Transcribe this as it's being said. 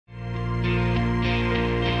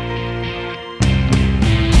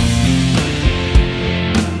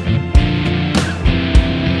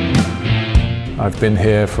I've been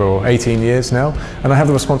here for 18 years now, and I have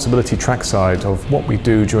the responsibility trackside of what we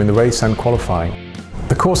do during the race and qualifying.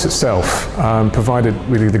 The course itself provided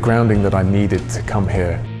really the grounding that I needed to come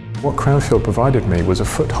here. What Cranfield provided me was a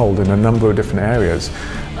foothold in a number of different areas.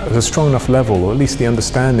 It was a strong enough level, or at least the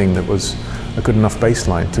understanding that was a good enough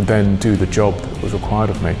baseline to then do the job that was required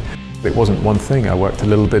of me. It wasn't one thing. I worked a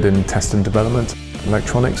little bit in test and development,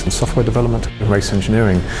 electronics and software development, and race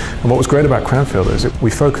engineering. And what was great about Cranfield is that we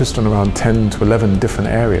focused on around 10 to 11 different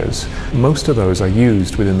areas. Most of those I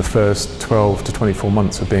used within the first 12 to 24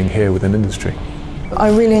 months of being here within industry. I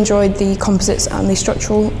really enjoyed the composites and the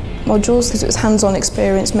structural modules because it was hands-on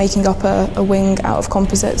experience making up a wing out of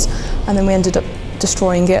composites, and then we ended up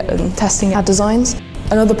destroying it and testing our designs.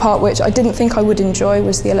 Another part which I didn't think I would enjoy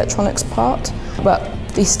was the electronics part, but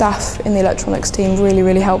the staff in the electronics team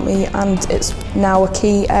really helped me, and it's now a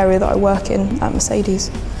key area that I work in at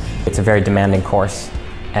Mercedes. It's a very demanding course,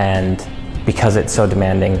 and because it's so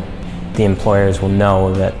demanding, the employers will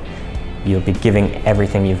know that you'll be giving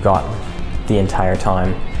everything you've got the entire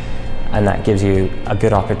time, and that gives you a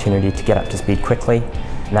good opportunity to get up to speed quickly,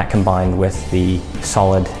 and that combined with the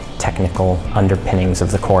solid technical underpinnings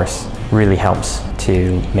of the course really helps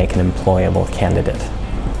to make an employable candidate.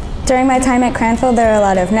 During my time at Cranfield, there are a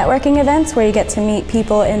lot of networking events where you get to meet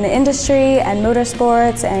people in the industry and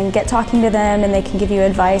motorsports and get talking to them, and they can give you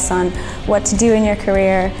advice on what to do in your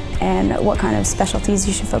career and what kind of specialties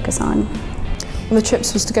you should focus on. One of the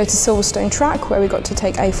trips was to go to Silverstone track, where we got to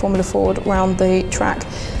take a Formula Ford around the track.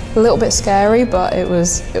 A little bit scary, but it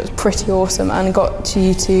was pretty awesome, and got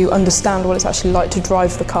you to understand what it's actually like to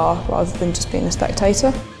drive the car rather than just being a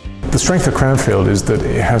spectator. The strength of Cranfield is that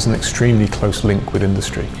it has an extremely close link with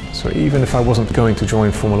industry. So even if I wasn't going to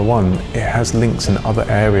join Formula One, it has links in other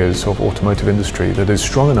areas of automotive industry that is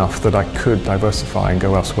strong enough that I could diversify and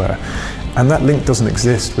go elsewhere. And that link doesn't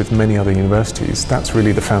exist with many other universities. That's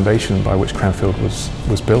really the foundation by which Cranfield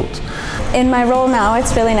was built. In my role now,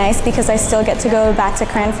 it's really nice because I still get to go back to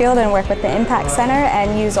Cranfield and work with the Impact Center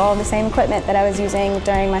and use all the same equipment that I was using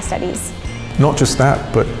during my studies. Not just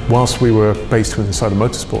that, but whilst we were based inside the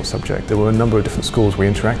motorsport subject, there were a number of different schools we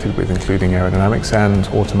interacted with, including aerodynamics and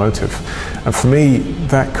automotive. And for me,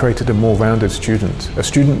 that created a more rounded student, a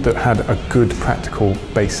student that had a good practical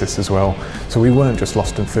basis as well. So we weren't just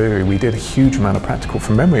lost in theory, we did a huge amount of practical.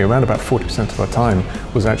 From memory, around about 40% of our time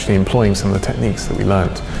was actually employing some of the techniques that we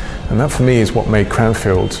learned. And that for me is what made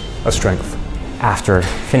Cranfield a strength. After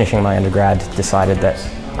finishing my undergrad, decided that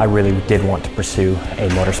I really did want to pursue a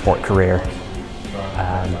motorsport career.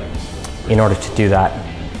 In order to do that,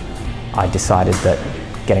 I decided that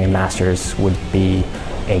getting a master's would be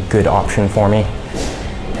a good option for me,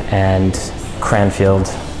 and Cranfield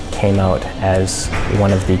came out as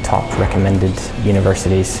one of the top recommended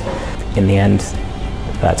universities. In the end,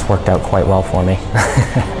 that's worked out quite well for me.